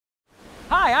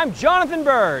Hi, I'm Jonathan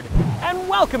Bird, and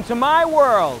welcome to my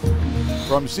world.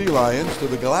 From sea lions to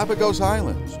the Galapagos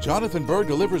Islands, Jonathan Bird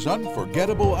delivers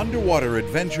unforgettable underwater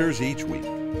adventures each week.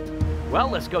 Well,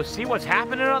 let's go see what's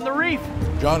happening on the reef.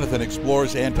 Jonathan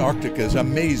explores Antarctica's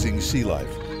amazing sea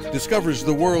life, discovers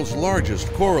the world's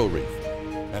largest coral reef,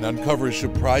 and uncovers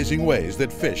surprising ways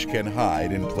that fish can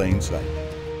hide in plain sight.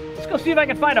 Let's go see if I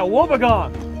can find a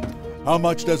wobbegong. How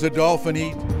much does a dolphin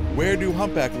eat? Where do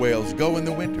humpback whales go in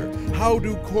the winter? How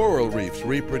do coral reefs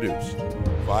reproduce?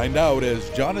 Find out as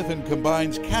Jonathan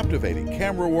combines captivating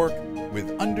camera work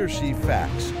with undersea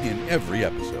facts in every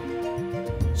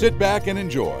episode. Sit back and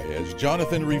enjoy as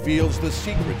Jonathan reveals the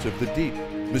secrets of the deep,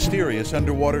 mysterious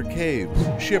underwater caves,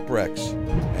 shipwrecks,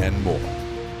 and more.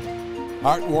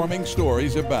 Heartwarming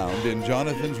stories abound in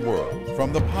Jonathan's world,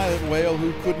 from the pilot whale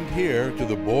who couldn't hear to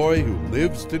the boy who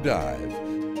lives to dive.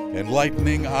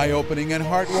 Enlightening, eye-opening, and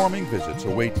heartwarming visits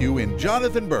await you in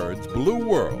Jonathan Bird's Blue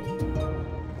World.